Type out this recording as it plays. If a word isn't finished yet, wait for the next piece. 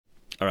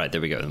All right,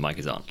 there we go. The mic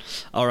is on.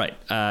 All right,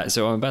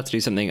 so I'm about to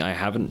do something I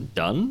haven't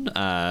done.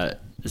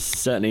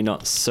 Certainly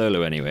not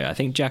solo anyway. I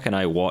think Jack and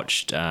I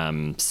watched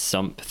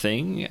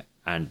something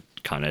and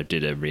kind of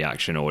did a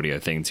reaction audio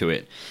thing to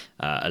it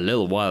a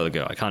little while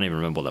ago. I can't even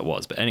remember what that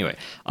was. But anyway,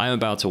 I'm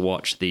about to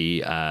watch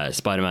the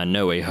Spider-Man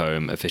No Way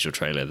Home official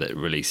trailer that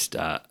released,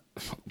 by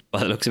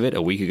the looks of it,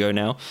 a week ago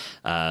now.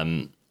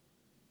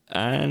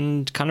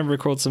 And kind of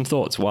record some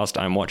thoughts whilst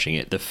I'm watching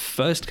it. The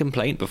first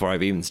complaint before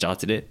I've even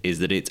started it is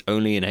that it's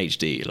only in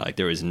HD. Like,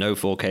 there is no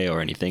 4K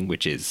or anything,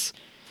 which is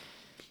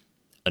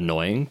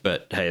annoying,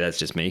 but hey, that's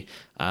just me.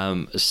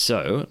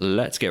 So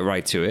let's get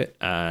right to it,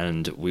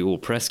 and we will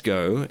press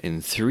go in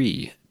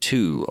 3,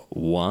 2,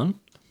 1.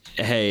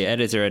 Hey,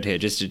 Editor Ed here,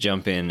 just to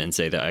jump in and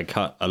say that I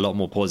cut a lot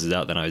more pauses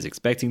out than I was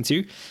expecting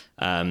to.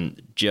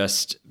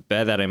 Just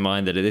bear that in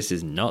mind that this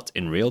is not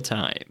in real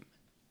time.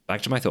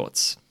 Back to my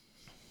thoughts.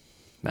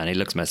 Man, he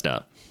looks messed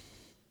up.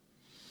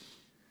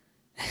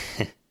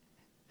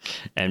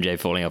 MJ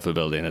falling off a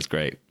building, that's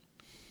great.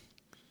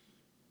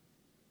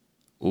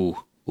 Ooh,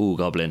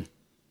 Goblin.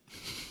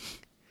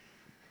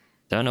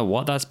 Don't know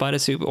what that spider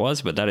suit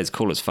was, but that is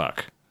cool as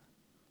fuck.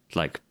 It's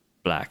like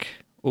black.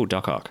 Ooh,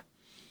 Doc Ock.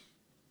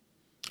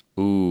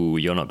 Ooh,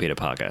 you're not Peter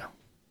Parker.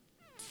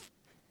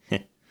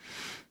 There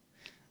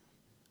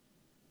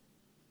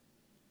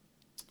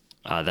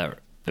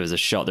was a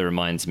shot that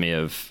reminds me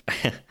of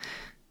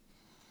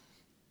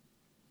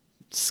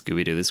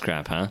Scooby-Doo this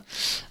crap, huh?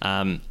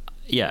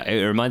 Yeah,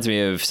 it reminds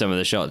me of some of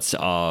the shots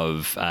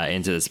of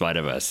Into the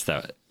Spider-Verse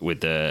that,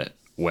 with the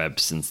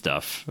webs and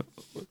stuff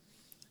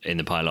in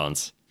the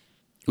pylons.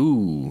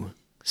 Ooh,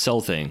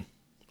 Soul Thing.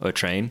 Or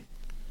Train.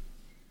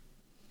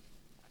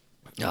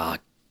 Ah,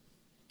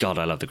 God,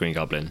 I love the Green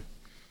Goblin.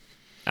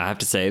 I have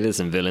to say, there's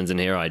some villains in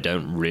here I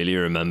don't really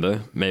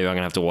remember. Maybe I'm going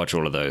to have to watch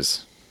all of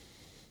those.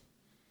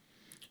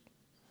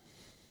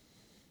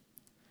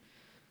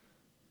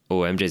 Oh,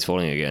 MJ's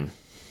falling again.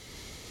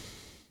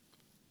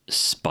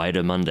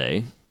 Spider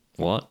Monday.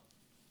 What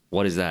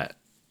is that?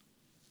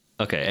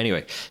 Okay,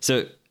 anyway,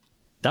 so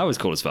that was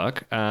cool as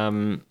fuck.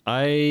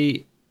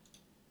 I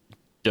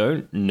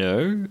don't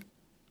know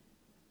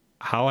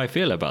how I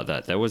feel about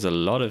that. There was a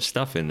lot of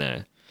stuff in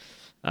there.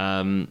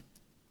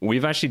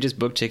 We've actually just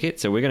booked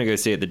tickets, so we're going to go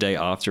see it the day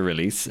after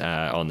release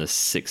on the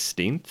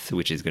 16th,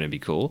 which is going to be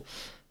cool.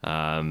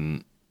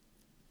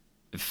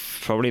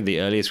 Probably the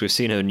earliest we've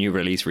seen a new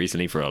release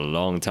recently for a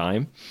long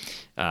time.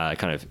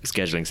 Kind of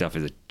scheduling stuff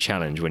is a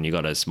challenge when you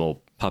got a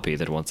small puppy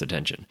that wants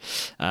attention.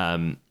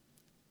 Yeah,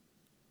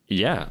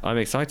 I'm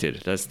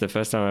excited. That's the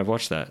first time I've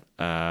watched that.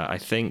 I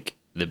think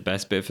the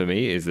best bit for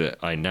me is that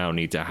I now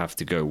need to have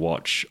to go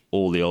watch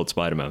all the old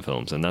Spider-Man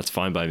films, and that's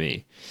fine by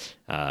me.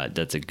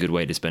 That's a good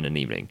way to spend an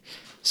evening.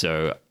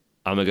 So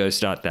I'm going to go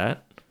start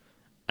that,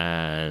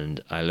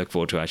 and I look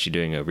forward to actually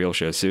doing a real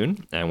show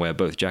soon, and where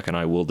both Jack and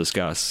I will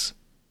discuss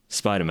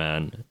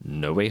Spider-Man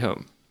No Way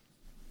Home.